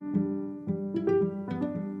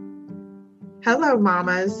Hello,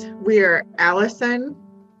 mamas. We're Allison,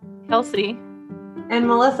 Kelsey, and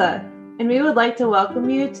Melissa, and we would like to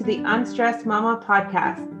welcome you to the Unstressed Mama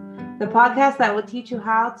podcast, the podcast that will teach you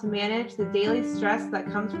how to manage the daily stress that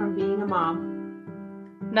comes from being a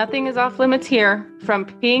mom. Nothing is off limits here. From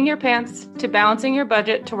peeing your pants to balancing your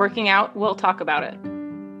budget to working out, we'll talk about it.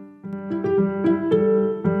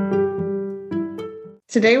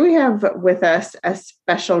 Today we have with us a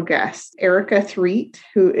special guest, Erica Threet,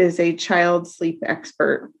 who is a child sleep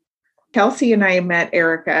expert. Kelsey and I met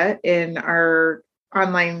Erica in our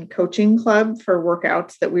online coaching club for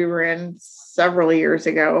workouts that we were in several years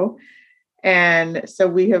ago. And so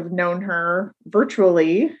we have known her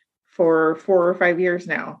virtually for 4 or 5 years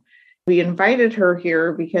now. We invited her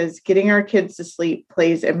here because getting our kids to sleep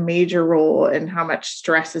plays a major role in how much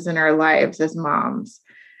stress is in our lives as moms.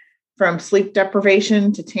 From sleep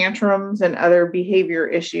deprivation to tantrums and other behavior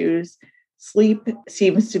issues, sleep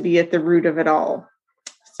seems to be at the root of it all.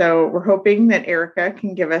 So we're hoping that Erica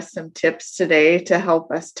can give us some tips today to help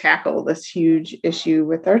us tackle this huge issue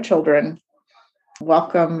with our children.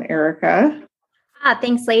 Welcome, Erica.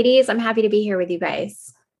 Thanks, ladies. I'm happy to be here with you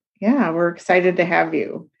guys. Yeah, we're excited to have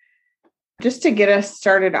you. Just to get us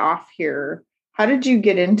started off here, how did you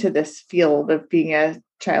get into this field of being a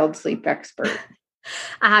child sleep expert?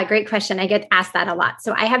 Great question. I get asked that a lot.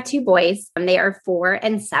 So I have 2 boys. They are 4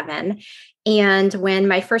 and 7. And when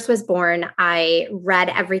my first was born, I read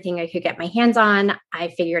everything I could get my hands on. I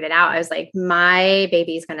figured it out. I was like, my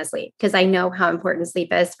baby's going to sleep because I know how important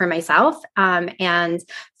sleep is for myself and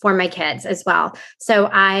for my kids as well. So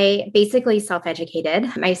I basically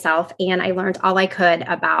self-educated myself and I learned all I could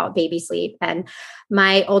about baby sleep. And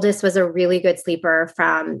my oldest was a really good sleeper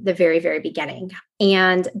from the very, very beginning.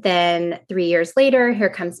 And then 3 years later, here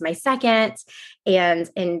comes my second. And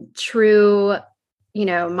in true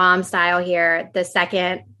mom style here, the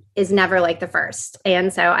second is never like the first.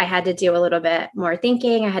 And so I had to do a little bit more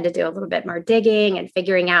thinking. I had to do a little bit more digging and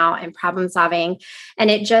figuring out and problem solving. And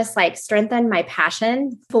it just strengthened my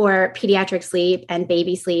passion for pediatric sleep and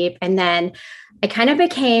baby sleep. And then I kind of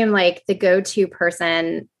became the go-to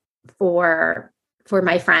person for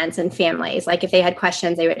my friends and families. If they had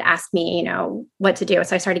questions, they would ask me, what to do.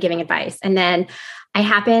 So I started giving advice. And then I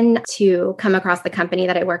happened to come across the company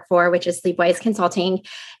that I work for, which is Sleepwise Consulting.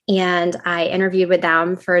 And I interviewed with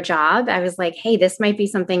them for a job. I was like, hey, this might be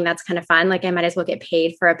something that's kind of fun. I might as well get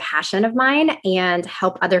paid for a passion of mine and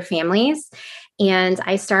help other families. And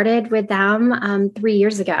I started with them 3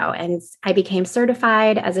 years ago, and I became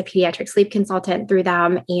certified as a pediatric sleep consultant through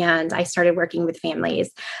them. And I started working with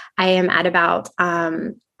families. I am at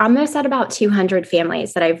almost at about 200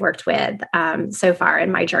 families that I've worked with so far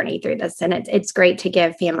in my journey through this. And it's great to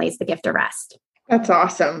give families the gift of rest. That's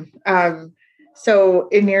awesome. So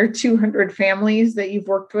in your 200 families that you've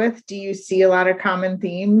worked with, do you see a lot of common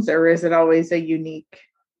themes, or is it always a unique,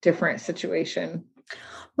 different situation?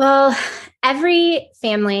 Well, every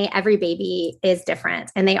family, every baby is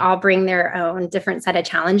different, and they all bring their own different set of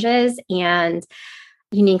challenges and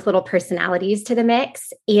unique little personalities to the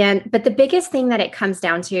mix. But the biggest thing that it comes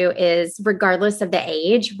down to is, regardless of the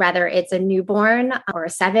age, whether it's a newborn or a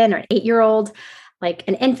 7 or 8-year-old,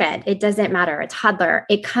 an infant, it doesn't matter, a toddler,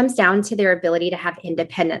 it comes down to their ability to have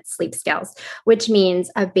independent sleep skills, which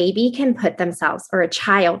means a baby can put themselves, or a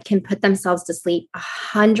child can put themselves to sleep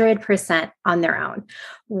 100% on their own.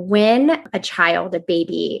 When a child, a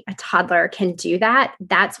baby, a toddler can do that,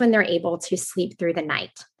 that's when they're able to sleep through the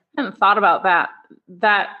night. I haven't thought about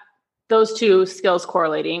that those two skills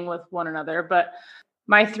correlating with one another, but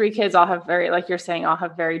my 3 kids all have all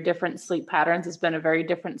have very different sleep patterns. It's been a very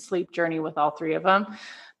different sleep journey with all 3 of them.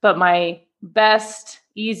 But my best,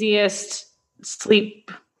 easiest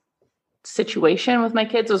sleep situation with my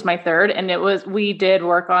kids was my third. And we did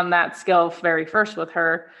work on that skill very first with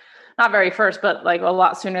her. Not very first, but a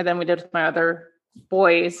lot sooner than we did with my other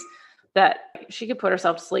boys, that she could put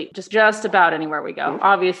herself to sleep just about anywhere we go.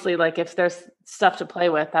 Obviously, if there's stuff to play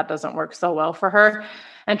with, that doesn't work so well for her.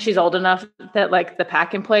 And she's old enough that the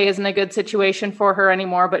pack and play isn't a good situation for her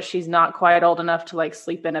anymore, but she's not quite old enough to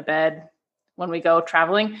sleep in a bed when we go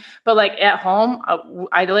traveling. But at home,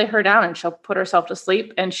 I lay her down and she'll put herself to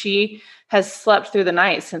sleep. And she has slept through the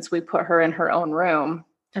night since we put her in her own room.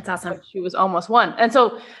 That's awesome. She was almost 1. And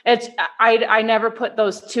so I never put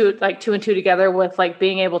those two and two together with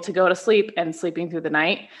being able to go to sleep and sleeping through the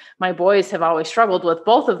night. My boys have always struggled with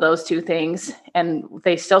both of those 2 things, and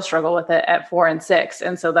they still struggle with it at 4 and 6.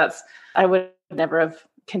 And so I would never have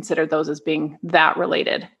considered those as being that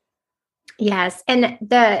related. Yes. And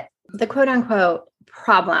the quote unquote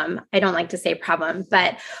problem, I don't like to say problem,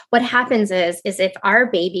 but what happens is if our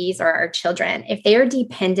babies or our children, if they are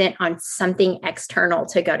dependent on something external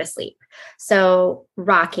to go to sleep, so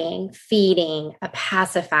rocking, feeding, a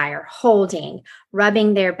pacifier, holding,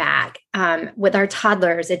 rubbing their back, with our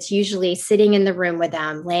toddlers, it's usually sitting in the room with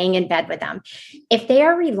them, laying in bed with them. If they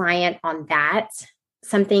are reliant on that,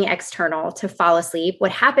 something external to fall asleep,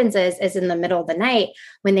 what happens is in the middle of the night,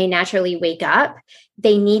 when they naturally wake up,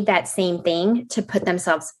 they need that same thing to put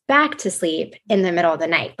themselves back to sleep in the middle of the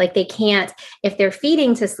night. Like they can't, if they're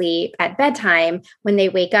feeding to sleep at bedtime, when they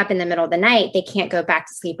wake up in the middle of the night, they can't go back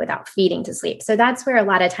to sleep without feeding to sleep. So that's where a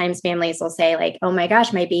lot of times families will say like, oh my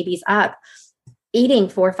gosh, my baby's up eating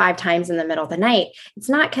 4 or 5 times in the middle of the night. It's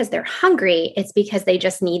not because they're hungry. It's because they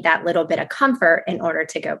just need that little bit of comfort in order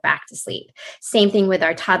to go back to sleep. Same thing with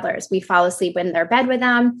our toddlers. We fall asleep in their bed with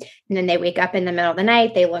them, and then they wake up in the middle of the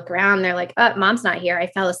night. They look around. They're like, oh, mom's not here. I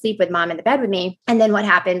fell asleep with mom in the bed with me. And then what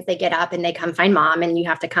happens? They get up and they come find mom, and you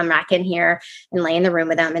have to come back in here and lay in the room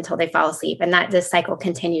with them until they fall asleep. And that this cycle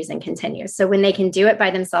continues and continues. So when they can do it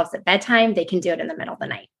by themselves at bedtime, they can do it in the middle of the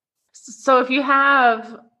night. So if you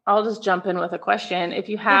have, I'll just jump in with a question. If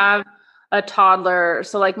you have a toddler,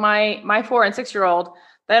 so like my 4 and 6-year-old,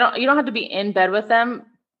 you don't have to be in bed with them.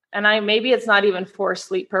 And maybe it's not even for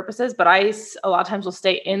sleep purposes, but a lot of times will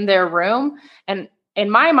stay in their room. And in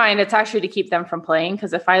my mind, it's actually to keep them from playing.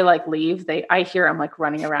 Cause if I like leave, I hear them like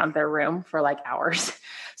running around their room for like hours.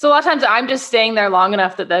 So a lot of times I'm just staying there long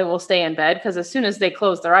enough that they will stay in bed. Cause as soon as they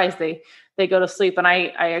close their eyes, they go to sleep. And I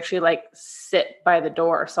actually like sit by the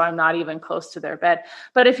door. So I'm not even close to their bed.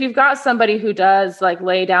 But if you've got somebody who does like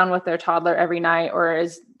lay down with their toddler every night or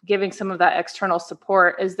is giving some of that external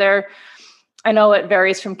support, I know it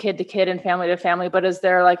varies from kid to kid and family to family, but is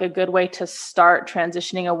there like a good way to start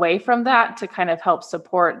transitioning away from that to kind of help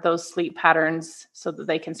support those sleep patterns so that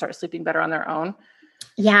they can start sleeping better on their own?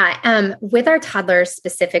 Yeah. With our toddlers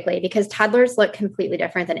specifically, because toddlers look completely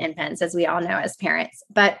different than infants, as we all know as parents.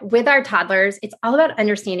 But with our toddlers, it's all about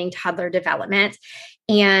understanding toddler development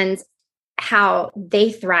and how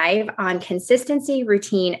they thrive on consistency,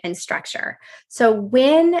 routine, and structure. So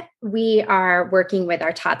when we are working with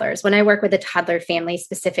our toddlers, when I work with a toddler family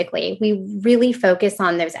specifically, we really focus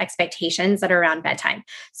on those expectations that are around bedtime.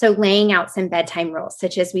 So laying out some bedtime rules,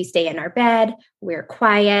 such as we stay in our bed, we're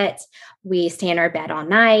quiet, we stay in our bed all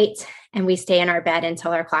night, and we stay in our bed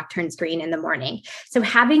until our clock turns green in the morning. So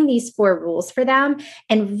having these 4 rules for them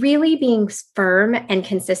and really being firm and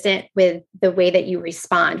consistent with the way that you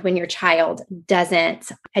respond when your child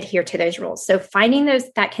doesn't adhere to those rules. So finding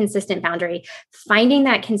that consistent boundary, finding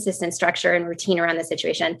that consistent structure and routine around the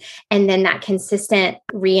situation, and then that consistent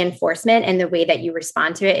reinforcement and the way that you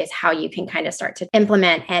respond to it is how you can kind of start to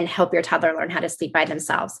implement and help your toddler learn how to sleep by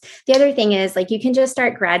themselves. The other thing is like you can just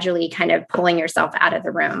start gradually kind of pulling yourself out of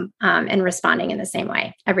the room and responding in the same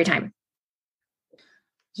way every time.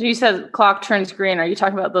 So you said clock turns green. Are you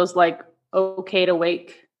talking about those like okay to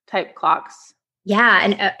wake type clocks? Yeah.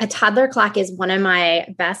 And a toddler clock is one of my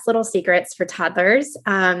best little secrets for toddlers.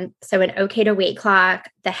 So an okay to wake clock,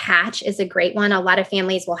 the hatch is a great one. A lot of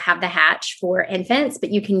families will have the hatch for infants, but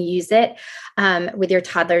you can use it with your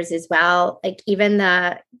toddlers as well. Like even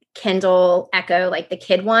the Kindle Echo, like the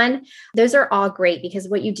kid one, those are all great because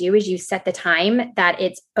what you do is you set the time that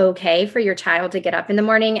it's okay for your child to get up in the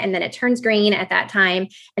morning, and then it turns green at that time.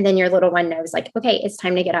 And then your little one knows like, okay, it's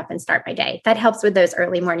time to get up and start my day. That helps with those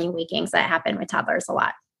early morning wakings that happen with toddlers a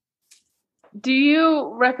lot. Do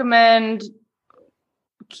you recommend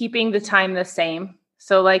keeping the time the same?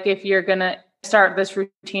 So like if you're going to start this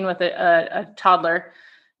routine with a toddler,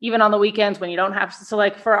 even on the weekends when you don't have to. So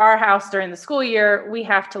like for our house during the school year, we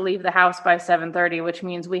have to leave the house by 7:30, which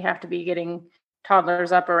means we have to be getting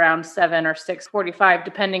toddlers up around 7 or 6:45,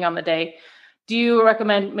 depending on the day. Do you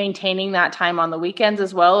recommend maintaining that time on the weekends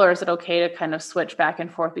as well? Or is it okay to kind of switch back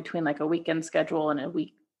and forth between like a weekend schedule and a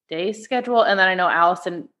weekday schedule? And then I know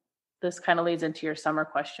Allison, this kind of leads into your summer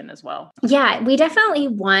question as well. Yeah, we definitely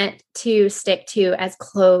want to stick to as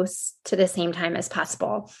close to the same time as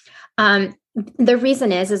possible. The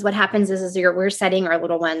reason is what happens is we're setting our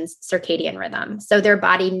little ones' circadian rhythm. So their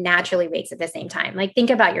body naturally wakes at the same time. Like think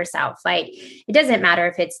about yourself. Like it doesn't matter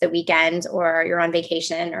if it's the weekend or you're on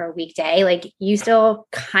vacation or a weekday, like you still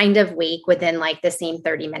kind of wake within like the same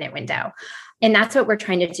 30-minute window. And that's what we're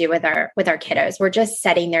trying to do with our kiddos. We're just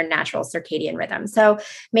setting their natural circadian rhythm. So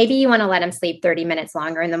maybe you want to let them sleep 30 minutes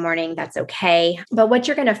longer in the morning. That's okay. But what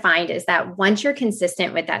you're going to find is that once you're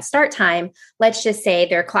consistent with that start time, let's just say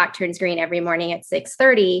their clock turns green every morning at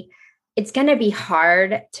 6:30, it's going to be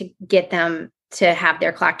hard to get them to have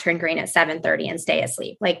their clock turn green at 7:30 and stay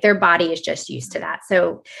asleep. Like their body is just used to that.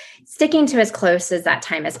 So sticking to as close as that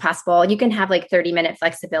time as possible. You can have like 30-minute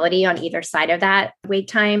flexibility on either side of that wake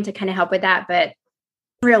time to kind of help with that. But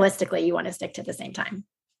realistically, you want to stick to the same time.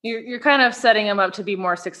 You're kind of setting them up to be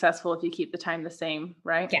more successful if you keep the time the same,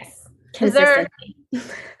 right? Yes. Is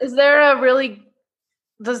there a really,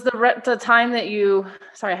 does the time that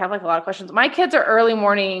sorry, I have like a lot of questions. My kids are early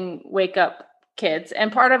morning wake up kids.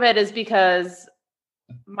 And part of it is because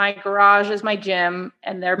my garage is my gym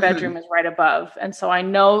and their bedroom is right above. And so I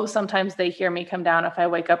know sometimes they hear me come down if I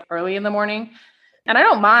wake up early in the morning. And I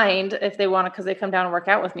don't mind if they want to, because they come down and work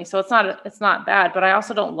out with me. So it's not bad, but I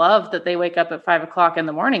also don't love that they wake up at 5:00 in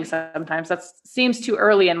the morning. Sometimes that seems too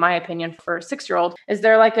early, in my opinion, for a 6-year-old. Is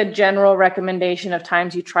there like a general recommendation of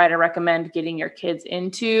times you try to recommend getting your kids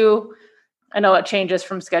into? I know it changes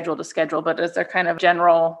from schedule to schedule, but is there kind of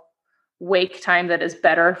general wake time that is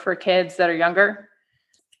better for kids that are younger?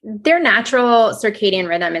 Their natural circadian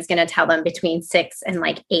rhythm is going to tell them between 6 and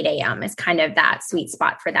like 8 a.m. is kind of that sweet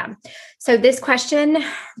spot for them. So this question,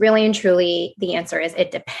 really and truly, the answer is it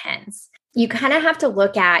depends. You kind of have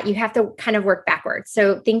to kind of work backwards.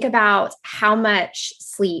 So think about how much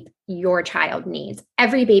sleep your child needs.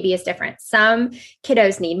 Every baby is different. Some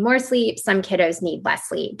kiddos need more sleep. Some kiddos need less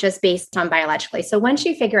sleep, just based on biologically. So once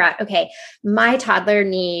you figure out, okay, my toddler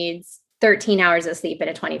needs 13 hours of sleep in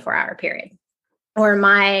a 24-hour period. Or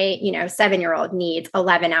my, 7-year-old needs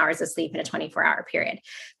 11 hours of sleep in a 24-hour period.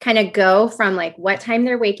 Kind of go from like what time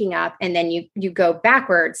they're waking up, and then you go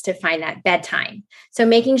backwards to find that bedtime. So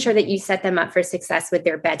making sure that you set them up for success with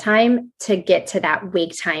their bedtime to get to that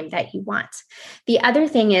wake time that you want. The other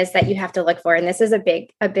thing is that you have to look for, and this is a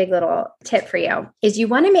big little tip for you, is you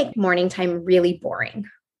want to make morning time really boring.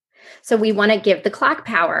 So we want to give the clock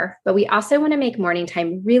power, but we also want to make morning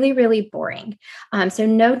time really, really boring. So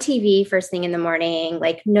no TV first thing in the morning,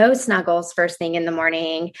 like no snuggles first thing in the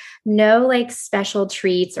morning, no like special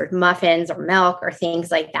treats or muffins or milk or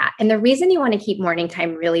things like that. And the reason you want to keep morning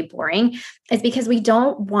time really boring is because we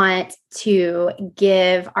don't want to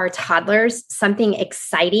give our toddlers something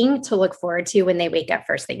exciting to look forward to when they wake up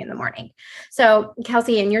first thing in the morning. So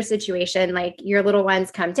Kelsey, in your situation, like your little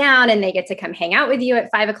ones come down and they get to come hang out with you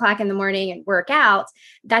at 5:00 in the morning and work out.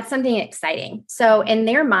 That's something exciting. So in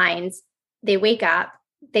their minds, they wake up,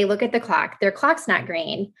 they look at the clock, their clock's not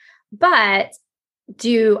green, but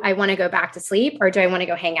do I want to go back to sleep or do I want to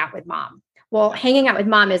go hang out with mom? Well, hanging out with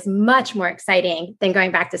mom is much more exciting than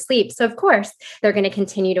going back to sleep. So of course, they're going to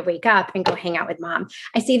continue to wake up and go hang out with mom.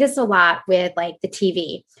 I see this a lot with like the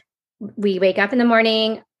TV. We wake up in the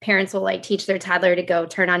morning, parents will like teach their toddler to go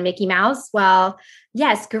turn on Mickey Mouse. Well,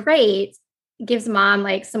 yes, great. Gives mom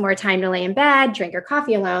like some more time to lay in bed, drink her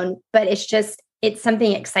coffee alone, but it's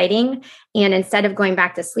something exciting. And instead of going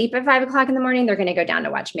back to sleep at 5:00 in the morning, they're going to go down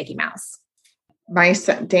to watch Mickey Mouse. My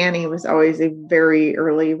son, Danny, was always a very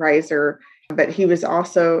early riser, but he was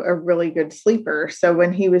also a really good sleeper. So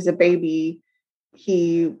when he was a baby,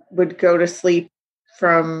 he would go to sleep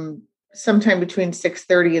from sometime between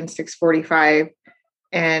 6:30 and 6:45.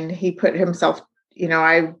 And he put himself,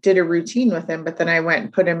 I did a routine with him, but then I went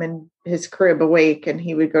and put him in his crib awake and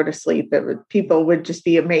he would go to sleep. People would just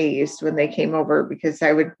be amazed when they came over because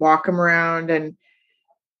I would walk him around and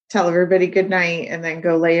tell everybody good night and then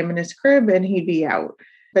go lay him in his crib and he'd be out.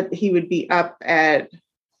 But he would be up at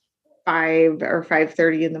 5 or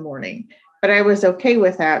 5:30 in the morning. But I was okay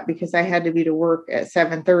with that because I had to be to work at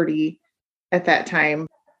 7:30 at that time.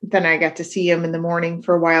 Then I got to see him in the morning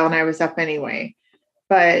for a while and I was up anyway.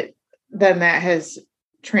 But then that has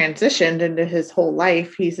transitioned into his whole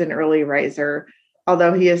life. He's an early riser,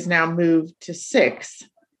 although he has now moved to 6.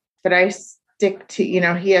 But I stick to,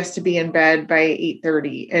 he has to be in bed by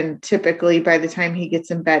 8:30. And typically by the time he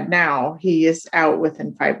gets in bed now, he is out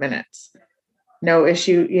within 5 minutes. No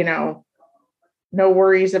issue, no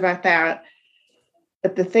worries about that.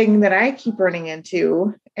 But the thing that I keep running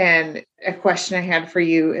into, and a question I had for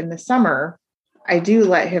you in the summer, I do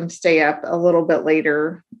let him stay up a little bit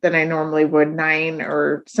later than I normally would, 9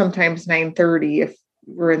 or sometimes 9:30 if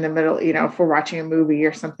we're in the middle, if we're watching a movie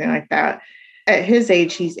or something like that. At his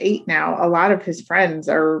age, he's 8 now. A lot of his friends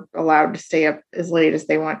are allowed to stay up as late as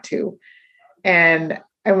they want to. And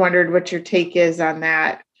I wondered what your take is on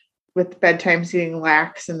that with bedtimes being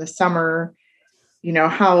lax in the summer.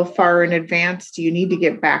 How far in advance do you need to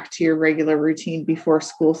get back to your regular routine before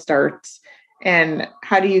school starts? And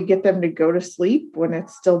how do you get them to go to sleep when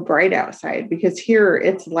it's still bright outside? Because here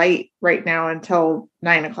it's light right now until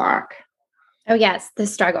 9 o'clock. Oh yes, the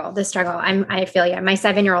struggle. I feel you. My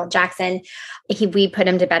 7-year-old Jackson, we put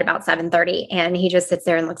him to bed about 7:30 and he just sits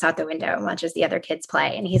there and looks out the window and watches the other kids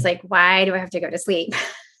play. And he's like, why do I have to go to sleep?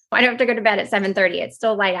 Why do I have to go to bed at 7:30? It's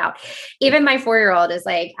still light out. Even my 4-year-old is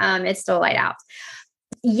like, it's still light out.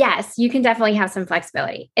 Yes, you can definitely have some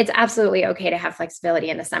flexibility. It's absolutely okay to have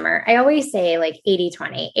flexibility in the summer. I always say like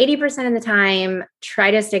 80-20, 80% of the time,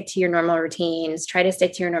 try to stick to your normal routines, try to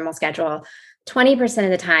stick to your normal schedule. 20%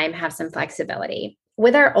 of the time, have some flexibility.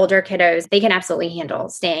 With our older kiddos, they can absolutely handle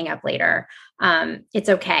staying up later. It's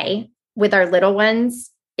okay. With our little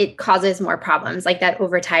ones, it causes more problems. Like that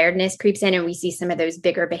overtiredness creeps in and we see some of those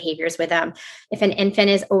bigger behaviors with them. If an infant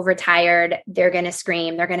is overtired, they're going to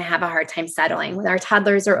scream. They're going to have a hard time settling. When our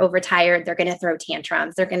toddlers are overtired, they're going to throw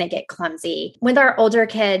tantrums. They're going to get clumsy. With our older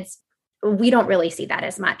kids, we don't really see that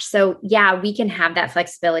as much. So yeah, we can have that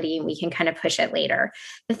flexibility and we can kind of push it later.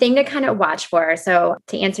 The thing to kind of watch for, so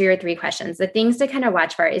to answer your 3 questions, the things to kind of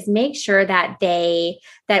watch for is make sure that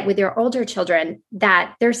that with your older children,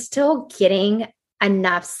 that they're still getting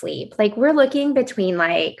enough sleep. Like we're looking between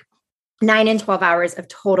like 9 and 12 hours of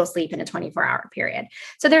total sleep in a 24-hour period.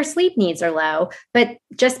 So their sleep needs are low, but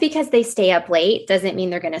just because they stay up late doesn't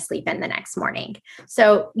mean they're going to sleep in the next morning.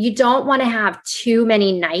 So you don't want to have too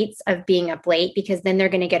many nights of being up late because then they're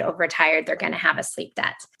going to get overtired. They're going to have a sleep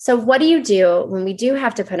debt. So what do you do when we do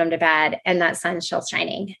have to put them to bed and that sun's still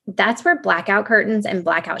shining? That's where blackout curtains and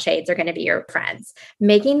blackout shades are going to be your friends.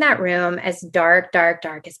 Making that room as dark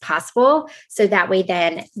as possible. So that way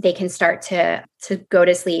then they can start to go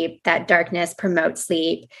to sleep. That darkness promotes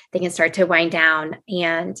sleep. They can start to wind down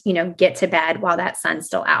and, get to bed while that sun's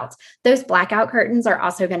still out. Those blackout curtains are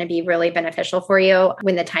also going to be really beneficial for you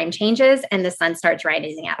when the time changes and the sun starts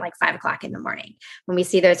rising at like 5 o'clock in the morning. When we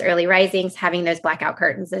see those early risings, having those blackout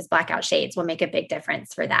curtains, those blackout shades will make a big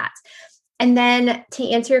difference for that. And then to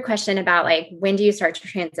answer your question about like, when do you start to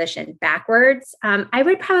transition backwards? I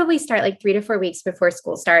would probably start like 3 to 4 weeks before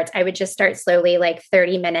school starts. I would just start slowly, like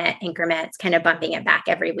 30-minute increments, kind of bumping it back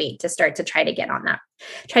every week to start to try to get on that,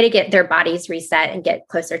 try to get their bodies reset and get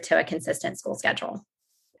closer to a consistent school schedule.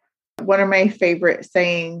 One of my favorite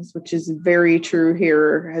sayings, which is very true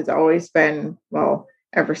here, has always been, well,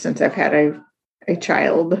 ever since I've had a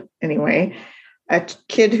child anyway, a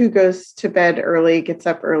kid who goes to bed early gets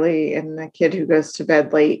up early, and the kid who goes to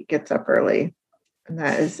bed late gets up early. And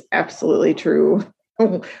that is absolutely true.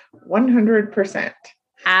 100%.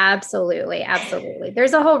 Absolutely. Absolutely.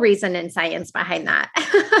 There's a whole reason in science behind that.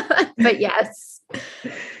 But yes.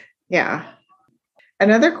 Yeah.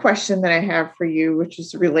 Another question that I have for you, which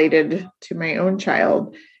is related to my own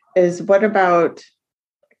child, is what about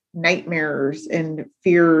nightmares and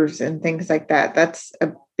fears and things like that? That's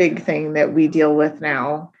a big thing that we deal with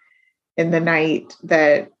now in the night,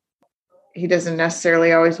 that he doesn't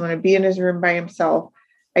necessarily always want to be in his room by himself.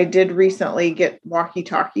 I did recently get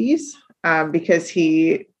walkie-talkies because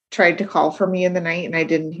he tried to call for me in the night and I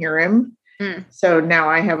didn't hear him. So now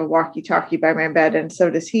I have a walkie-talkie by my bed, and so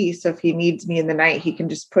does he. So if he needs me in the night, he can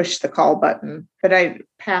just push the call button. But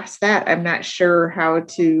past that, I'm not sure how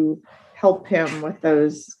to help him with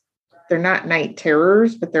those. They're not night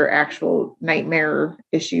terrors, but they're actual nightmare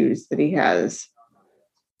issues that he has.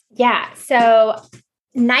 Yeah. So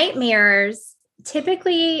nightmares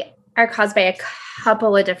typically are caused by a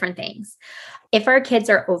couple of different things. If our kids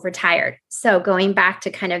are overtired, so going back to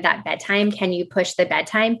kind of that bedtime, can you push the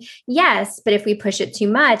bedtime? Yes, but if we push it too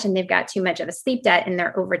much and they've got too much of a sleep debt and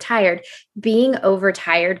they're overtired, being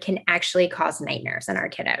overtired can actually cause nightmares in our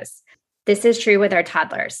kiddos. This is true with our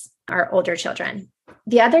toddlers, our older children.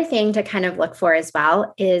 The other thing to kind of look for as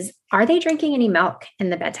well is, are they drinking any milk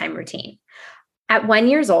in the bedtime routine? At 1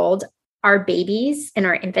 year old, our babies and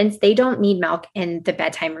our infants, they don't need milk in the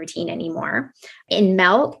bedtime routine anymore. In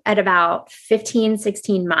milk at about 15,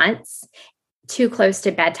 16 months, too close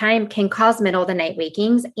to bedtime can cause middle of the night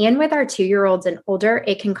wakings. And with our 2-year-olds and older,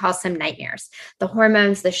 it can cause some nightmares, the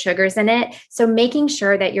hormones, the sugars in it. So making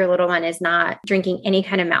sure that your little one is not drinking any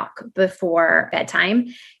kind of milk before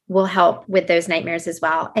bedtime will help with those nightmares as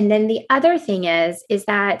well. And then the other thing is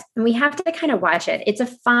that we have to kind of watch it. It's a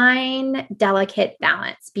fine, delicate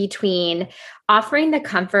balance between offering the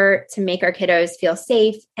comfort to make our kiddos feel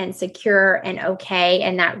safe and secure and okay,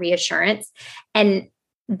 and that reassurance, and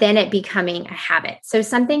then it becoming a habit. So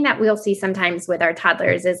something that we'll see sometimes with our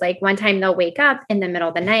toddlers is like one time they'll wake up in the middle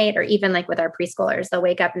of the night, or even like with our preschoolers, they'll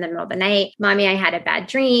wake up in the middle of the night. Mommy, I had a bad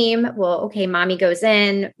dream. Well, okay, mommy goes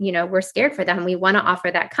in, we're scared for them. We want to offer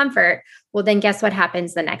that comfort. Well, then guess what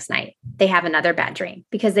happens the next night? they have another bad dream,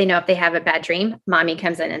 because they know if they have a bad dream, mommy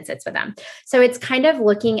comes in and sits with them. So it's kind of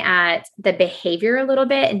looking at the behavior a little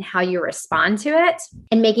bit and how you respond to it,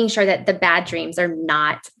 and making sure that the bad dreams are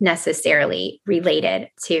not necessarily related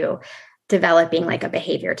to developing like a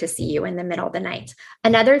behavior to see you in the middle of the night.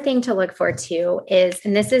 Another thing to look for too is,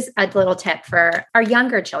 and this is a little tip for our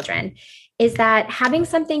younger children, is that having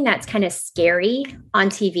something that's kind of scary on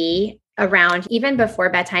TV around even before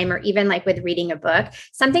bedtime, or even like with reading a book,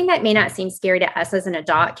 something that may not seem scary to us as an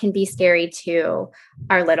adult can be scary to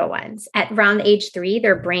our little ones. At around age 3,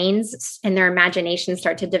 their brains and their imagination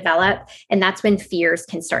start to develop. And that's when fears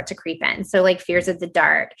can start to creep in. So like fears of the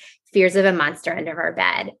dark, fears of a monster under our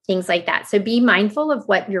bed, things like that. So be mindful of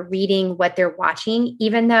what you're reading, what they're watching.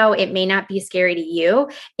 Even though it may not be scary to you,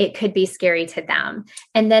 it could be scary to them.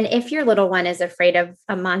 And then if your little one is afraid of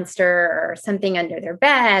a monster or something under their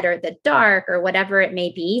bed or the dark or whatever it may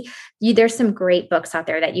be, there's some great books out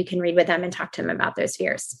there that you can read with them and talk to them about those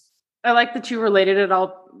fears. I like that you related it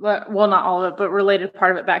all, well, not all of it, but related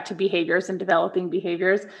part of it back to behaviors and developing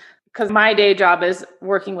behaviors. Because my day job is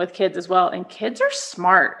working with kids as well. And kids are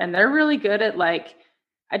smart and they're really good at, like,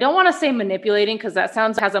 I don't want to say manipulating because that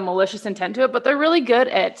has a malicious intent to it, but they're really good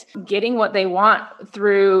at getting what they want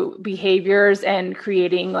through behaviors and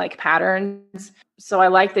creating like patterns. So I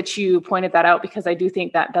like that you pointed that out, because I do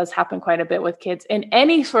think that does happen quite a bit with kids in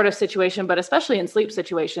any sort of situation, but especially in sleep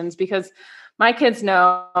situations, because my kids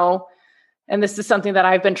know, and this is something that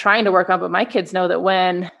I've been trying to work on, but my kids know that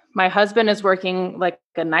when my husband is working like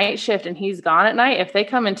a night shift and he's gone at night, if they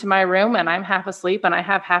come into my room and I'm half asleep and I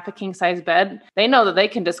have half a king size bed, they know that they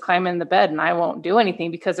can just climb in the bed and I won't do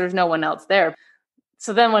anything because there's no one else there.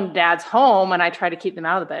 So then when dad's home and I try to keep them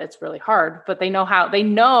out of the bed, it's really hard, but they know how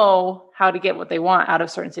to get what they want out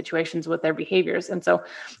of certain situations with their behaviors. And so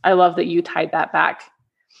I love that you tied that back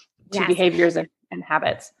to behaviors and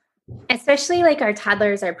habits. Especially like our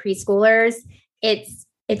toddlers, our preschoolers, it's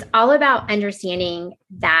all about understanding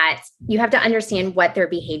that you have to understand what their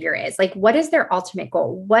behavior is. Like, what is their ultimate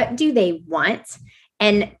goal? What do they want?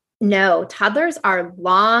 And no, toddlers are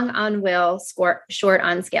long on will, short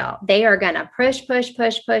on skill. They are going to push. They're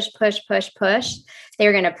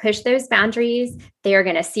going to push those boundaries. They are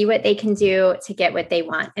going to see what they can do to get what they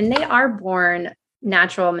want. And they are born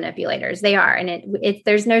natural manipulators. They are. And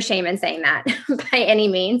there's no shame in saying that by any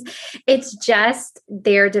means. It's just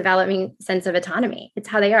their developing sense of autonomy. It's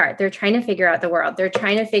how they are. They're trying to figure out the world. They're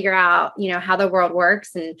trying to figure out, how the world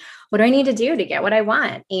works and what do I need to do to get what I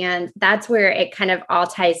want? And that's where it kind of all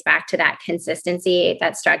ties back to that consistency,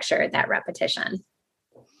 that structure, that repetition.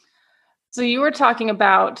 So you were talking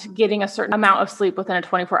about getting a certain amount of sleep within a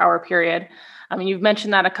 24-hour period. I mean, you've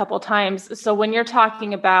mentioned that a couple of times. So when you're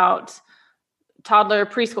talking about toddler,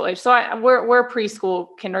 preschool age. So we're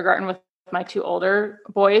preschool, kindergarten with my 2 older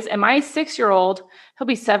boys, and my 6-year-old, he'll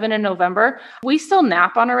be 7 in November. We still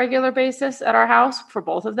nap on a regular basis at our house for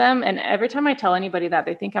both of them. And every time I tell anybody that,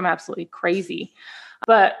 they think I'm absolutely crazy.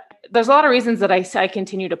 But there's a lot of reasons that I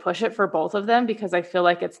continue to push it for both of them, because I feel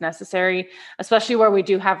like it's necessary, especially where we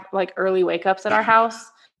do have like early wake ups at our house.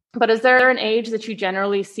 But is there an age that you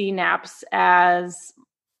generally see naps as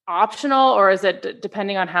optional, or is it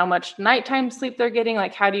depending on how much nighttime sleep they're getting?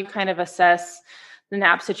 Like, how do you kind of assess the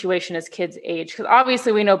nap situation as kids age? Because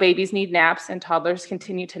obviously we know babies need naps and toddlers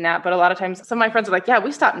continue to nap, but a lot of times some of my friends are like, yeah,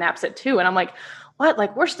 we stop naps at 2. And I'm like, what?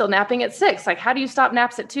 Like, we're still napping at 6. Like, how do you stop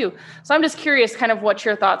naps at 2? So I'm just curious kind of what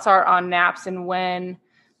your thoughts are on naps and when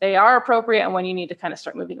they are appropriate and when you need to kind of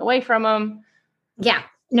start moving away from them. Yeah,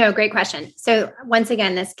 no, great question. So once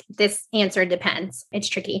again, this answer depends. It's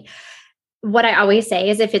tricky. What I always say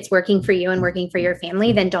is, if it's working for you and working for your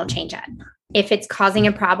family, then don't change it. If it's causing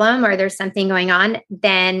a problem or there's something going on,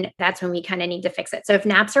 then that's when we kind of need to fix it. So if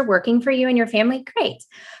naps are working for you and your family, great.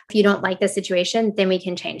 If you don't like the situation, then we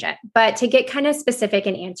can change it. But to get kind of specific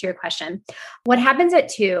and answer your question, what happens at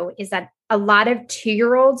 2 is that a lot of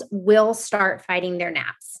 2-year-olds will start fighting their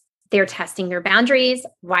naps. They're testing their boundaries.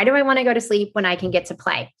 Why do I want to go to sleep when I can get to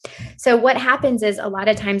play? So what happens is, a lot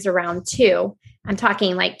of times around 2, I'm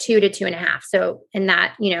talking like 2 to 2.5. So in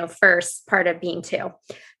that, first part of being 2,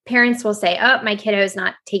 parents will say, oh, my kiddo is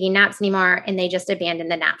not taking naps anymore. And they just abandon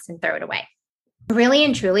the naps and throw it away. Really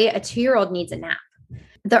and truly, a 2-year-old needs a nap.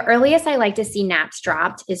 The earliest I like to see naps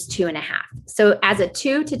dropped is 2.5. So as a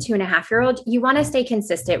 2 to 2.5-year-old, you want to stay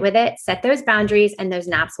consistent with it, set those boundaries, and those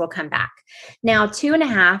naps will come back. Now,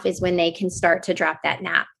 2.5 is when they can start to drop that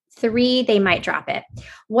nap. 3, they might drop it.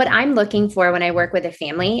 What I'm looking for when I work with a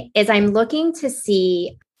family is I'm looking to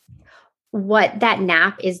see what that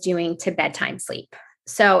nap is doing to bedtime sleep.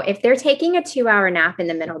 So if they're taking a 2-hour nap in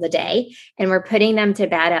the middle of the day and we're putting them to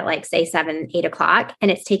bed at like say 7, 8 o'clock, and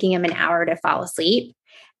it's taking them an hour to fall asleep,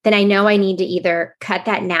 then I know I need to either cut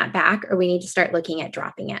that nap back or we need to start looking at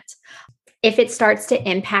dropping it. If it starts to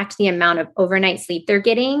impact the amount of overnight sleep they're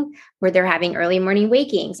getting, where they're having early morning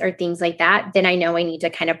wakings or things like that, then I know I need to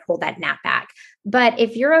kind of pull that nap back. But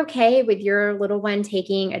if you're okay with your little one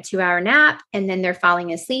taking a 2-hour nap and then they're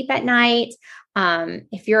falling asleep at night,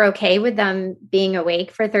 if you're okay with them being awake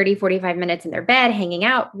for 30, 45 minutes in their bed, hanging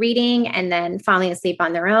out, reading, and then falling asleep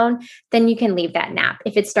on their own, then you can leave that nap.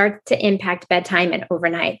 If it starts to impact bedtime and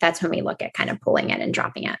overnight, that's when we look at kind of pulling it and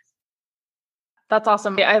dropping it. That's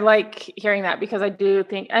awesome. I like hearing that because I do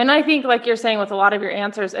think, and I think like you're saying with a lot of your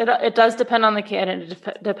answers, it does depend on the kid and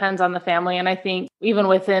it depends on the family. And I think even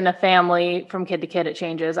within a family from kid to kid, it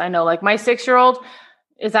changes. I know like my 6-year-old,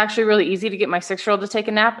 it's actually really easy to get my 6-year-old to take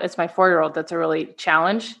a nap. It's my 4-year-old that's a really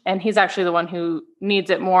challenge. And he's actually the one who needs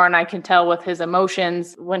it more. And I can tell with his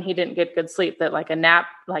emotions when he didn't get good sleep that like a nap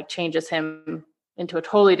like changes him into a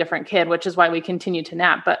totally different kid, which is why we continue to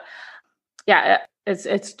nap. But yeah,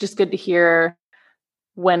 it's just good to hear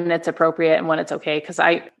when it's appropriate and when it's okay. Because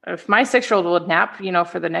if my 6-year-old would nap,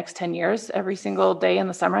 for the next 10 years, every single day in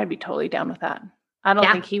the summer, I'd be totally down with that. I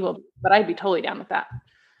don't think he will, but I'd be totally down with that.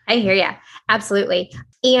 I hear you. Absolutely.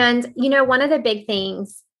 And, one of the big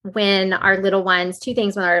things when our little ones, 2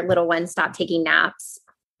 things when our little ones stop taking naps.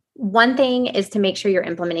 One thing is to make sure you're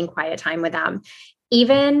implementing quiet time with them.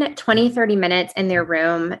 Even 20, 30 minutes in their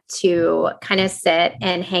room to kind of sit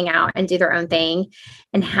and hang out and do their own thing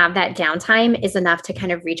and have that downtime is enough to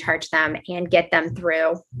kind of recharge them and get them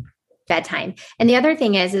through bedtime. And the other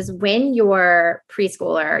thing is when your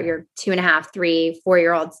preschooler, your 2.5, 3,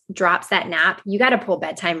 4-year-old drops that nap, you got to pull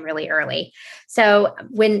bedtime really early. So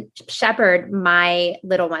when Shepherd, my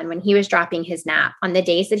little one, when he was dropping his nap, on the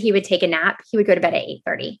days that he would take a nap, he would go to bed at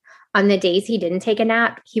 8:30. On the days he didn't take a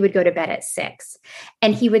nap, he would go to bed at 6.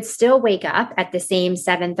 And he would still wake up at the same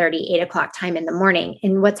 7:30, 8 o'clock time in the morning.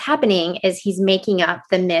 And what's happening is he's making up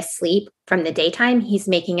the missed sleep from the daytime. He's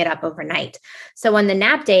making it up overnight. So on the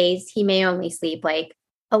nap days, he may only sleep like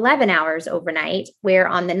 11 hours overnight, where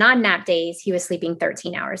on the non-nap days, he was sleeping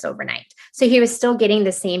 13 hours overnight. So he was still getting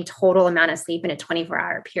the same total amount of sleep in a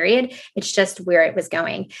 24-hour period. It's just where it was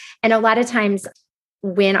going. And a lot of times,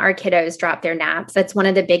 when our kiddos drop their naps, that's one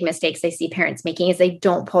of the big mistakes I see parents making is they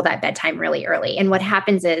don't pull that bedtime really early. And what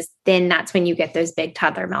happens is then that's when you get those big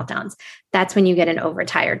toddler meltdowns. That's when you get an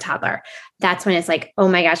overtired toddler. That's when it's like, oh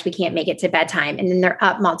my gosh, we can't make it to bedtime. And then they're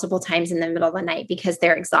up multiple times in the middle of the night because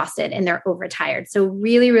they're exhausted and they're overtired. So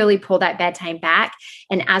really, really pull that bedtime back.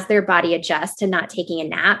 And as their body adjusts to not taking a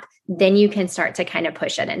nap, then you can start to kind of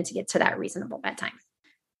push it in to get to that reasonable bedtime.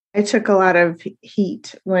 I took a lot of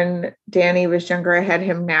heat when Danny was younger. I had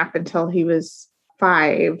him nap until he was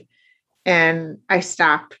 5. And I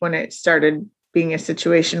stopped when it started being a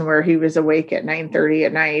situation where he was awake at 9:30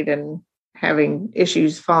 at night and having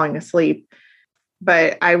issues falling asleep.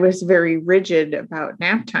 But I was very rigid about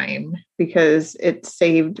nap time because it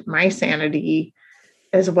saved my sanity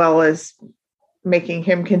as well as making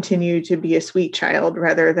him continue to be a sweet child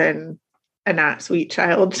rather than a not sweet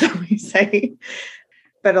child, shall we say.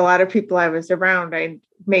 But a lot of people I was around, I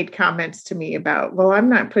made comments to me about, well, I'm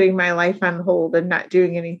not putting my life on hold and not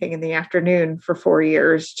doing anything in the afternoon for 4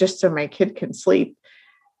 years just so my kid can sleep.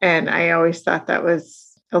 And I always thought that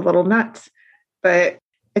was a little nuts. But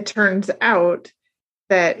it turns out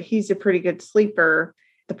that he's a pretty good sleeper.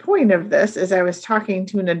 The point of this is I was talking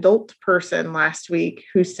to an adult person last week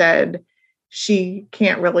who said she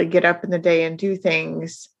can't really get up in the day and do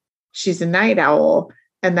things. She's a night owl.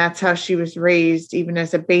 And that's how she was raised, even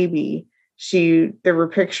as a baby. There were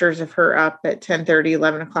pictures of her up at 10:30,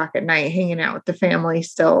 11 o'clock at night, hanging out with the family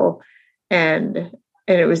still. And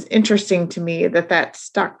it was interesting to me that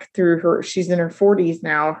stuck through her. She's in her 40s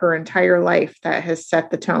now, her entire life. That has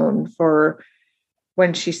set the tone for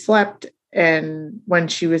when she slept and when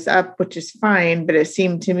she was up, which is fine. But it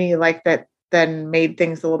seemed to me like that then made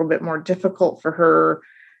things a little bit more difficult for her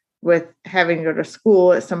with having to go to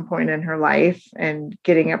school at some point in her life and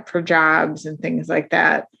getting up for jobs and things like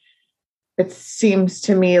that. It seems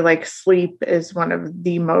to me like sleep is one of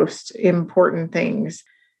the most important things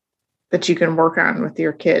that you can work on with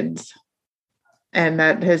your kids. And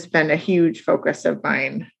that has been a huge focus of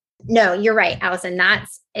mine. No, you're right, Allison.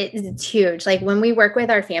 It's huge. Like when we work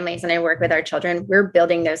with our families and I work with our children, we're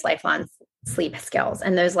building those lifelong sleep skills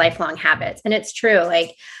and those lifelong habits. And it's true.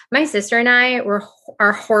 Like my sister and I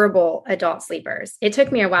are horrible adult sleepers. It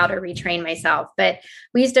took me a while to retrain myself, but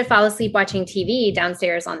we used to fall asleep watching TV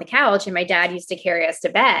downstairs on the couch and my dad used to carry us to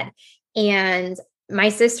bed. And My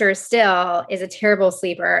sister still is a terrible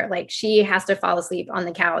sleeper. Like she has to fall asleep on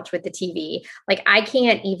the couch with the TV. Like I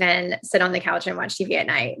can't even sit on the couch and watch TV at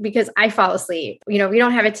night because I fall asleep. We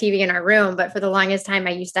don't have a TV in our room, but for the longest time,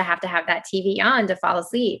 I used to have that TV on to fall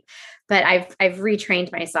asleep. But I've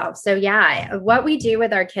retrained myself. So yeah, what we do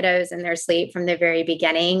with our kiddos and their sleep from the very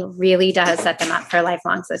beginning really does set them up for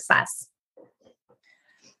lifelong success.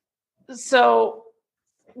 So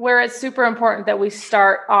where it's super important that we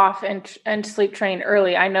start off and sleep train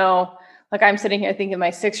early. I know, like I'm sitting here thinking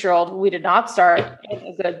my 6-year-old, we did not start in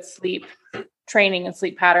a good sleep training and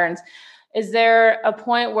sleep patterns. Is there a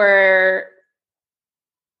point where,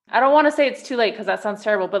 I don't want to say it's too late because that sounds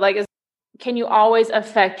terrible, but like, can you always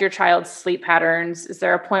affect your child's sleep patterns? Is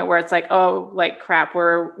there a point where it's like, oh, like crap,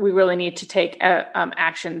 we really need to take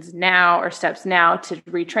actions now or steps now to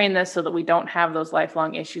retrain this so that we don't have those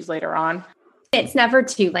lifelong issues later on? It's never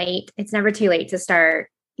too late. It's never too late to start,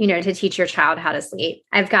 to teach your child how to sleep.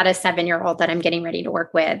 I've got a 7-year-old that I'm getting ready to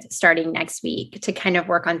work with starting next week to kind of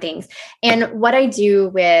work on things. And what I do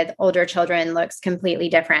with older children looks completely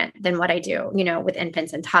different than what I do, with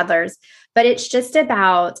infants and toddlers. But it's just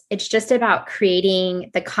about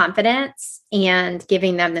creating the confidence and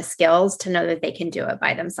giving them the skills to know that they can do it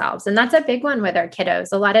by themselves. And that's a big one with our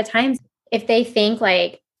kiddos. A lot of times, if they think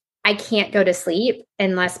like, I can't go to sleep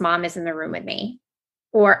unless mom is in the room with me,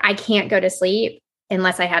 or I can't go to sleep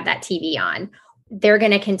unless I have that TV on, they're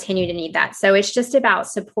going to continue to need that. So it's just about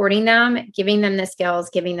supporting them, giving them the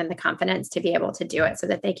skills, giving them the confidence to be able to do it so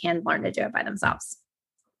that they can learn to do it by themselves.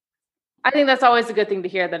 I think that's always a good thing to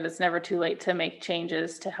hear, that it's never too late to make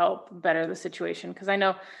changes to help better the situation. Because I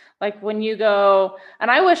know, like when you go,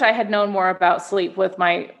 and I wish I had known more about sleep with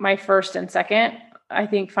my first and second. I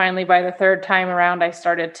think finally by the third time around, I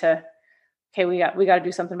started to, okay, we got to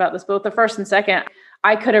do something about this. Both the first and second,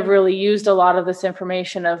 I could have really used a lot of this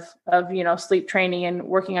information of sleep training and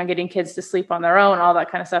working on getting kids to sleep on their own, all that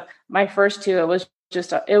kind of stuff. My first two,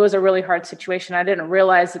 it was a really hard situation. I didn't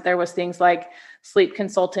realize that there was things like sleep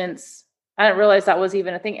consultants. I didn't realize that was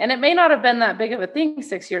even a thing. And it may not have been that big of a thing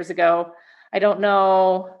 6 years ago. I don't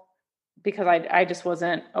know, because I just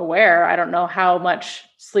wasn't aware. I don't know how much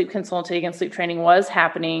sleep consulting and sleep training was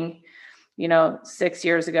happening, 6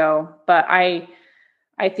 years ago. But I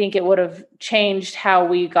think it would have changed how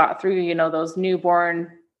we got through, those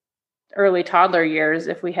newborn, early toddler years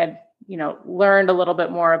if we had, learned a little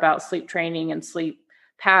bit more about sleep training and sleep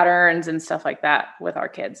patterns and stuff like that with our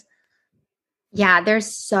kids. Yeah, there's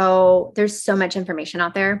so much information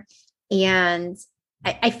out there. And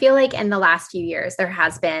I feel like in the last few years,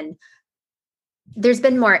 there's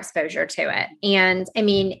been more exposure to it. And I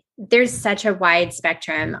mean, there's such a wide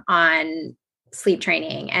spectrum on sleep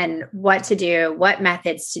training and what to do, what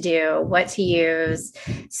methods to do, what to use.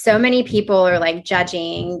 So many people are like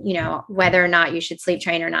judging, whether or not you should sleep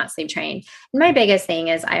train or not sleep train. And my biggest thing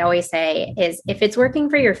is, I always say, is if it's working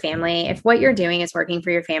for your family, if what you're doing is working for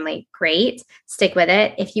your family, great, stick with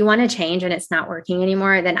it. If you want to change and it's not working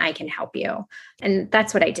anymore, then I can help you. And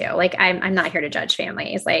that's what I do. Like, I'm not here to judge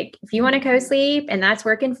families. Like, if you want to co-sleep and that's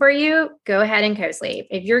working for you, go ahead and co-sleep.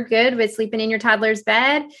 If you're good with sleeping in your toddler's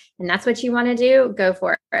bed and that's what you want to do, go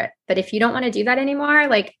for it. But if you don't want to do that anymore,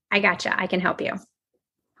 like, I gotcha. I can help you.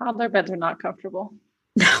 Toddler beds are not comfortable.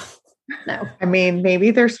 No. I mean, maybe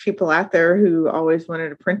there's people out there who always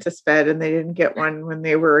wanted a princess bed and they didn't get one when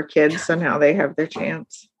they were a kid. So now they have their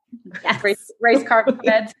chance. Yes. Race car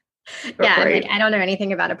beds. Yeah. Right. Like, I don't know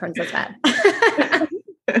anything about a princess bed.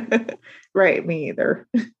 Right. Me either.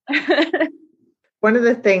 One of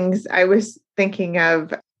the things I was thinking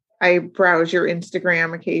of, I browse your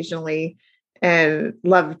Instagram occasionally and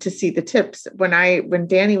love to see the tips. When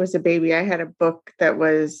Danny was a baby, I had a book that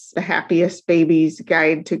was The Happiest Baby's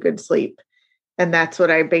Guide to Good Sleep. And that's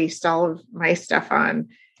what I based all of my stuff on.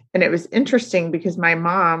 And it was interesting because my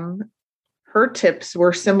mom, her tips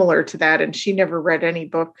were similar to that. And she never read any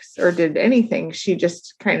books or did anything. She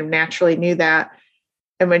just kind of naturally knew that.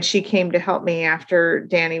 And when she came to help me after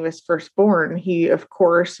Danny was first born, he, of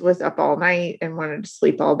course, was up all night and wanted to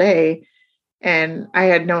sleep all day. And I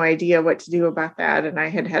had no idea what to do about that. And I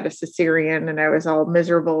had had a cesarean and I was all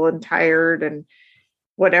miserable and tired and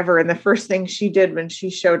whatever. And the first thing she did when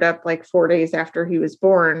she showed up like 4 days after he was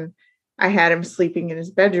born, I had him sleeping in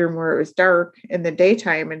his bedroom where it was dark in the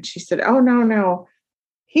daytime. And she said, "Oh, no,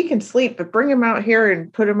 he can sleep, but bring him out here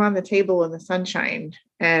and put him on the table in the sunshine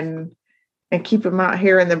and keep him out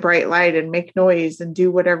here in the bright light and make noise and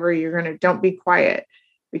do whatever you're going to, don't be quiet,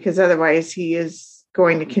 because otherwise he is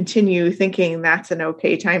going to continue thinking that's an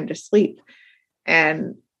okay time to sleep."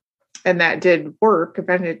 And that did work.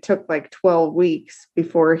 But it took like 12 weeks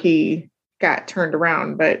before he got turned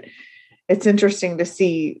around. But it's interesting to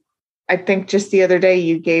see. I think just the other day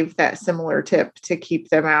you gave that similar tip to keep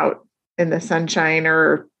them out in the sunshine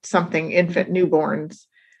or something, infant newborns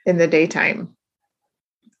in the daytime.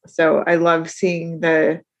 So I love seeing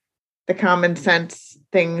the common sense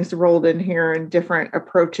things rolled in here and different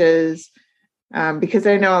approaches, because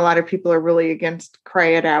I know a lot of people are really against cry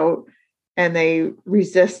it out, and they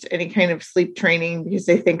resist any kind of sleep training because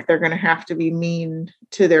they think they're going to have to be mean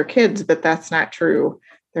to their kids, but that's not true.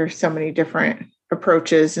 There's so many different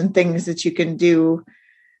approaches and things that you can do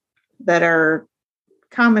that are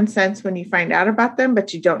common sense when you find out about them,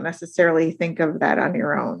 but you don't necessarily think of that on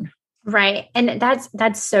your own. Right. And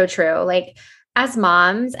that's so true. Like as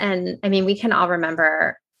moms, and I mean, we can all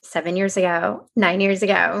remember 7 years ago, 9 years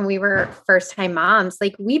ago, when we were first time moms,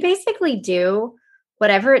 like we basically do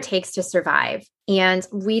whatever it takes to survive. And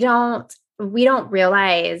we don't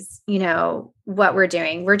realize, what we're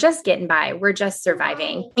doing. We're just getting by. We're just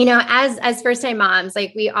surviving. As first time moms,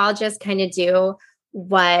 like we all just kind of do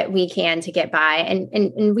what we can to get by.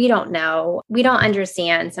 And we don't know, we don't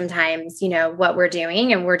understand sometimes, what we're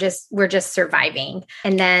doing, and we're just surviving.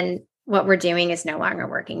 And then what we're doing is no longer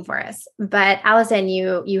working for us. But Allison,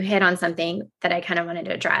 you hit on something that I kind of wanted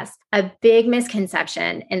to address. A big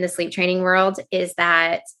misconception in the sleep training world is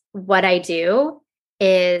that what I do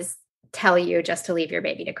is tell you just to leave your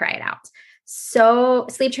baby to cry it out. So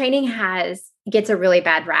sleep training gets a really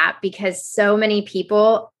bad rap because so many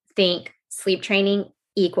people think sleep training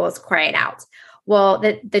equals cry it out. Well,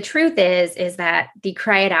 the truth is that the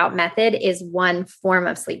cry it out method is one form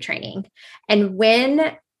of sleep training. And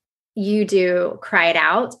when you do cry it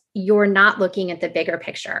out, you're not looking at the bigger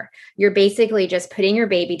picture. You're basically just putting your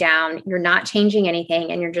baby down. You're not changing anything,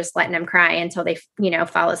 and you're just letting them cry until they,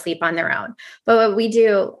 fall asleep on their own. But what we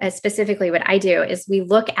do, specifically what I do, is we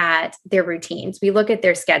look at their routines. We look at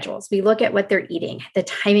their schedules. We look at what they're eating, the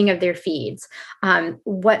timing of their feeds,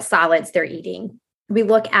 what solids they're eating. We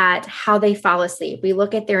look at how they fall asleep. We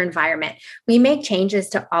look at their environment. We make changes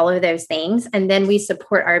to all of those things, and then we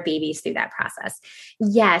support our babies through that process.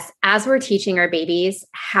 Yes, as we're teaching our babies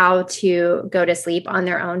how to go to sleep on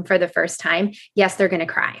their own for the first time, yes, they're going to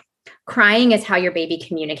cry. Crying is how your baby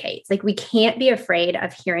communicates. Like we can't be afraid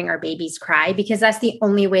of hearing our babies cry because that's the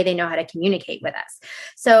only way they know how to communicate with us.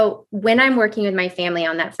 So when I'm working with my family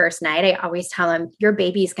on that first night, I always tell them, your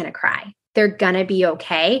baby's going to cry. They're going to be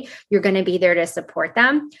okay. You're going to be there to support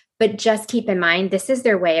them. But just keep in mind, this is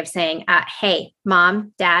their way of saying, hey,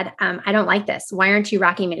 mom, dad, I don't like this. Why aren't you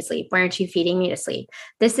rocking me to sleep? Why aren't you feeding me to sleep?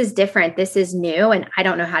 This is different. This is new. And I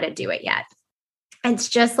don't know how to do it yet. It's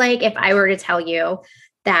just like if I were to tell you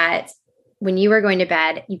that when you were going to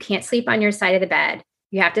bed, you can't sleep on your side of the bed.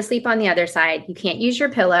 You have to sleep on the other side. You can't use your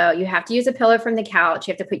pillow. You have to use a pillow from the couch.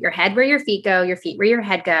 You have to put your head where your feet go, your feet where your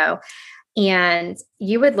head go. And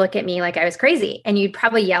you would look at me like I was crazy, and you'd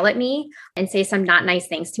probably yell at me and say some not nice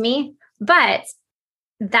things to me. But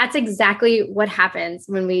that's exactly what happens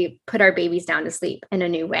when we put our babies down to sleep in a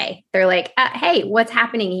new way. They're like, hey, what's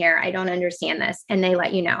happening here? I don't understand this. And they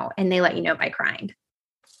let you know, and they let you know by crying.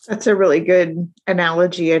 That's a really good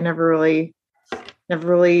analogy. I never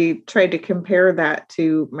really tried to compare that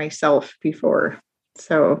to myself before.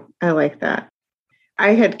 So I like that.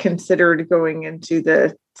 I had considered going into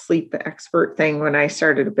the sleep expert thing when I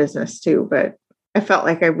started a business too, but I felt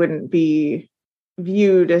like I wouldn't be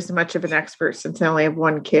viewed as much of an expert since I only have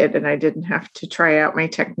one kid and I didn't have to try out my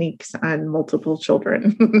techniques on multiple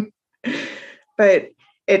children. But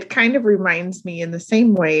it kind of reminds me in the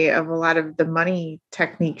same way of a lot of the money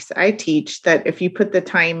techniques I teach, that if you put the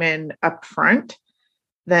time in up front,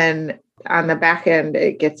 then on the back end,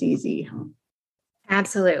 it gets easy.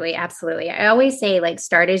 Absolutely. Absolutely. I always say, like,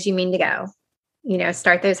 start as you mean to go.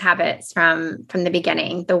 Start those habits from the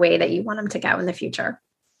beginning, the way that you want them to go in the future.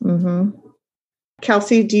 Mm-hmm.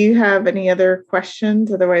 Kelsey, do you have any other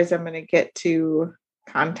questions? Otherwise, I'm going to get to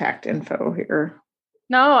contact info here.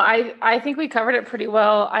 No, I think we covered it pretty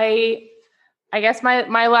well. I guess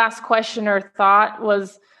my last question or thought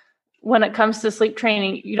was, when it comes to sleep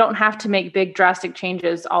training, you don't have to make big drastic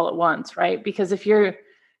changes all at once, right? Because if you're,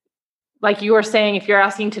 like you were saying, if you're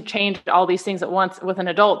asking to change all these things at once with an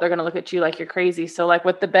adult, they're going to look at you like you're crazy. So like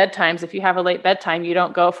with the bedtimes, if you have a late bedtime, you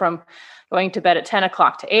don't go from going to bed at 10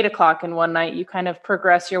 o'clock to 8 o'clock in one night. You kind of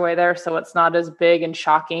progress your way there, so it's not as big and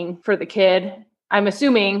shocking for the kid. I'm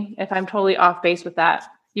assuming, if I'm totally off base with that,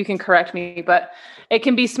 you can correct me, but it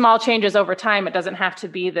can be small changes over time. It doesn't have to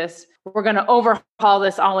be this, we're going to overhaul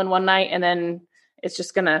this all in one night and then it's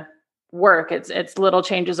just going to work. It's little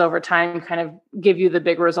changes over time kind of give you the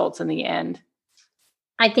big results in the end.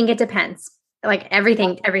 I think it depends. Like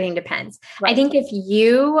everything depends. Right. I think if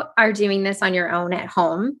you are doing this on your own at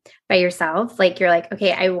home by yourself, like you're like,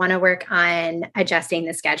 okay, I want to work on adjusting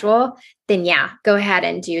the schedule, then yeah, go ahead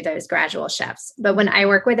and do those gradual shifts. But when I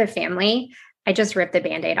work with a family, I just rip the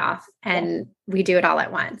Band-Aid off and we do it all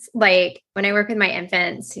at once. Like when I work with my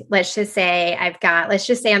infants, let's just say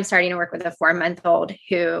I'm starting to work with a 4-month-old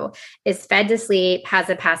who is fed to sleep,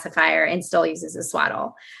 has a pacifier, and still uses a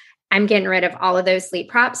swaddle. I'm getting rid of all of those sleep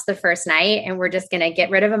props the first night, and we're just going to get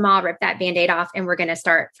rid of them all, rip that Band-Aid off, and we're going to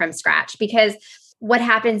start from scratch. Because what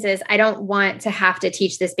happens is I don't want to have to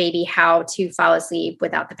teach this baby how to fall asleep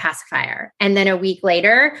without the pacifier. And then a week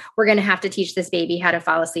later, we're going to have to teach this baby how to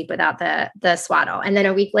fall asleep without the swaddle. And then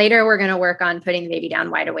a week later, we're going to work on putting the baby down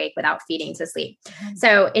wide awake without feeding to sleep. Mm-hmm.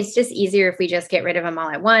 So it's just easier if we just get rid of them all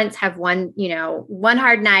at once, have one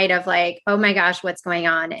hard night of like, oh my gosh, what's going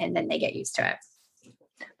on? And then they get used to it.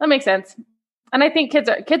 That makes sense. And I think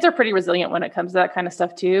kids are pretty resilient when it comes to that kind of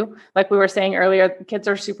stuff too. Like we were saying earlier, kids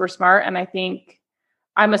are super smart. And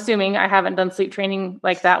I'm assuming, I haven't done sleep training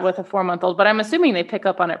like that with a 4-month-old, but I'm assuming they pick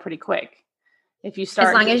up on it pretty quick. If you start,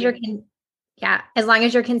 as long as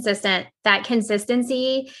you're consistent, that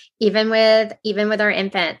consistency, even with our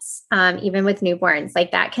infants, even with newborns,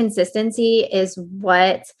 like that consistency is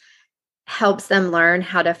what helps them learn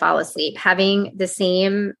how to fall asleep. Having the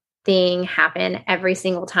same thing happen every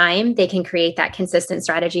single time, they can create that consistent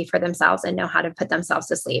strategy for themselves and know how to put themselves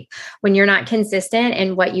to sleep. When you're not consistent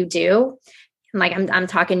in what you do, like I'm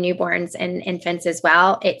talking newborns and infants as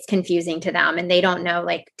well, it's confusing to them and they don't know,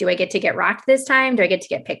 like, do I get to get rocked this time? Do I get to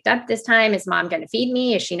get picked up this time? Is mom going to feed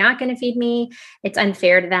me? Is she not going to feed me? It's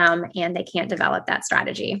unfair to them and they can't develop that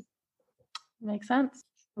strategy. Makes sense.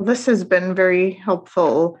 Well, this has been very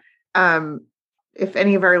helpful. If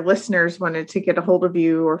any of our listeners wanted to get a hold of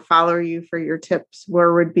you or follow you for your tips,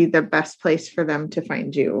 where would be the best place for them to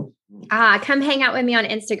find you? Come hang out with me on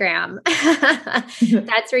Instagram.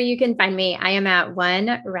 That's where you can find me. I am at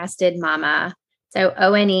One Rested Mama. So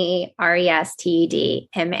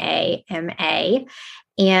ONERESTEDMAMA.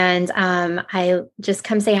 And I just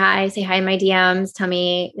come say hi in my DMs, tell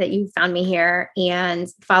me that you found me here and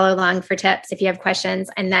follow along for tips if you have questions.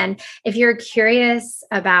 And then if you're curious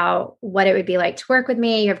about what it would be like to work with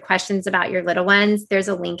me, you have questions about your little ones, there's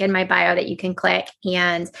a link in my bio that you can click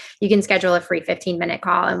and you can schedule a free 15-minute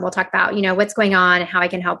call. And we'll talk about, what's going on, how I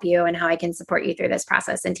can help you and how I can support you through this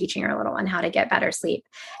process and teaching your little one how to get better sleep.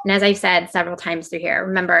 And as I've said several times through here,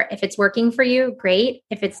 remember, if it's working for you, great.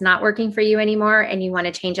 If it's not working for you anymore and you want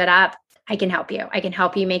to change it up, I can help you. I can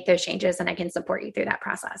help you make those changes and I can support you through that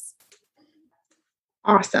process.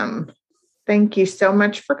 Awesome. Thank you so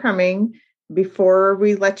much for coming. Before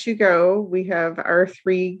we let you go, we have our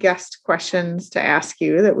 3 guest questions to ask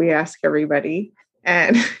you that we ask everybody.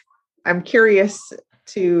 And I'm curious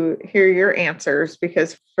to hear your answers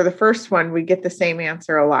because for the first one, we get the same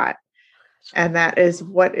answer a lot. And that is,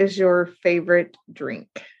 what is your favorite drink?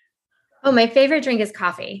 Oh, my favorite drink is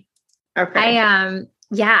coffee. Okay.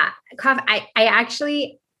 Coffee. I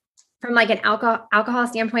actually, from like an alcohol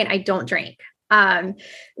standpoint, I don't drink. So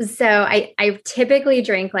I typically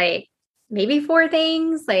drink like maybe 4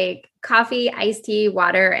 things, like coffee, iced tea,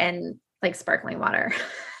 water, and like sparkling water.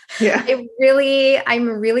 Yeah. I'm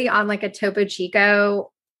really on like a Topo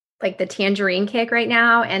Chico, like the tangerine kick right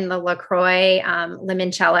now, and the LaCroix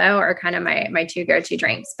limoncello are kind of my 2 go-to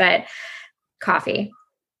drinks, but coffee.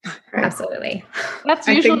 Right. Absolutely. That's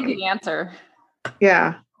usually the answer.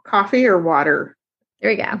 Yeah. Coffee or water. There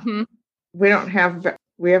we go. Mm-hmm.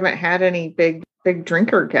 We haven't had any big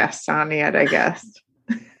drinker guests on yet, I guess.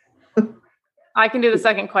 I can do the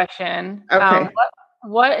second question. Okay.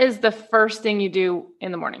 What is the first thing you do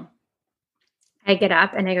in the morning? I get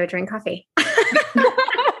up and I go drink coffee.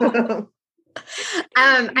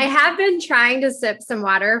 I have been trying to sip some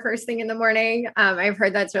water first thing in the morning. I've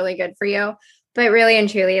heard that's really good for you. But really and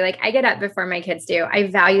truly, like I get up before my kids do. I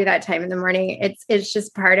value that time in the morning. It's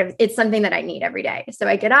just it's something that I need every day. So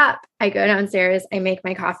I get up, I go downstairs, I make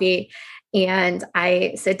my coffee and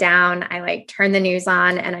I sit down, I like turn the news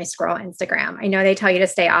on and I scroll Instagram. I know they tell you to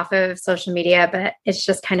stay off of social media, but it's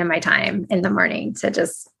just kind of my time in the morning to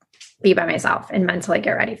just be by myself and mentally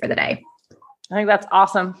get ready for the day. I think that's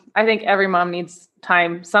awesome. I think every mom needs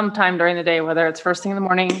some time during the day, whether it's first thing in the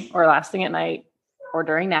morning or last thing at night or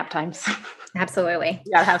during nap times. Absolutely.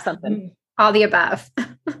 You gotta have something. All the above.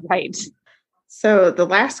 Right. So the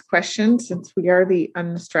last question, since we are the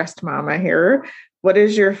unstressed mama here, what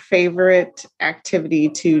is your favorite activity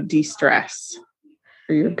to de-stress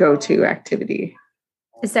or your go-to activity?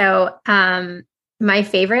 So, my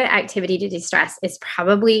favorite activity to de-stress is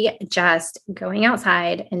probably just going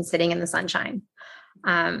outside and sitting in the sunshine.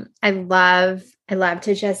 I love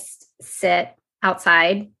to just sit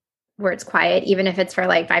outside where it's quiet, even if it's for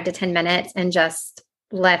like 5 to 10 minutes, and just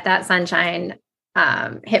let that sunshine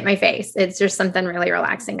hit my face. It's just something really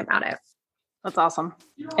relaxing about it. That's awesome.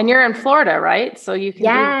 And you're in Florida, right? So you can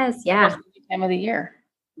yes, yeah, any time of the year.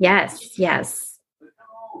 Yes.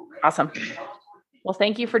 Awesome. Well,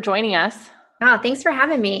 thank you for joining us. Oh, thanks for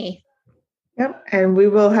having me. Yep. And we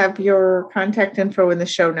will have your contact info in the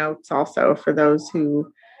show notes also for those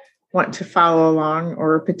who want to follow along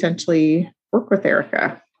or potentially work with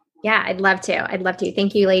Erica. Yeah, I'd love to.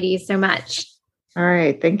 Thank you, ladies, so much. All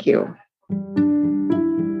right. Thank you.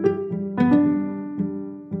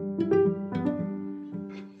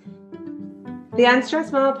 The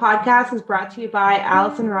Unstressed Mama podcast is brought to you by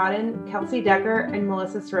Allison Rodden, Kelsey Decker, and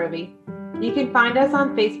Melissa Sorobi. You can find us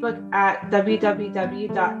on Facebook at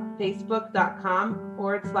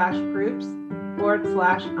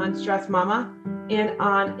www.facebook.com/groups/unstressedmama and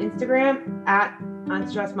on Instagram at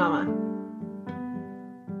unstressedmama.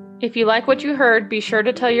 If you like what you heard, be sure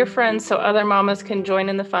to tell your friends so other mamas can join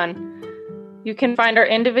in the fun. You can find our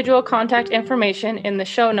individual contact information in the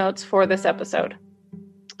show notes for this episode.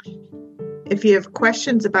 If you have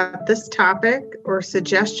questions about this topic or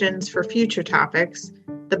suggestions for future topics,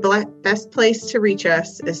 the best place to reach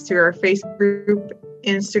us is through our Facebook group,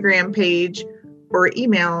 Instagram page, or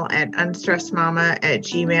email at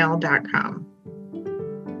unstressedmama@gmail.com.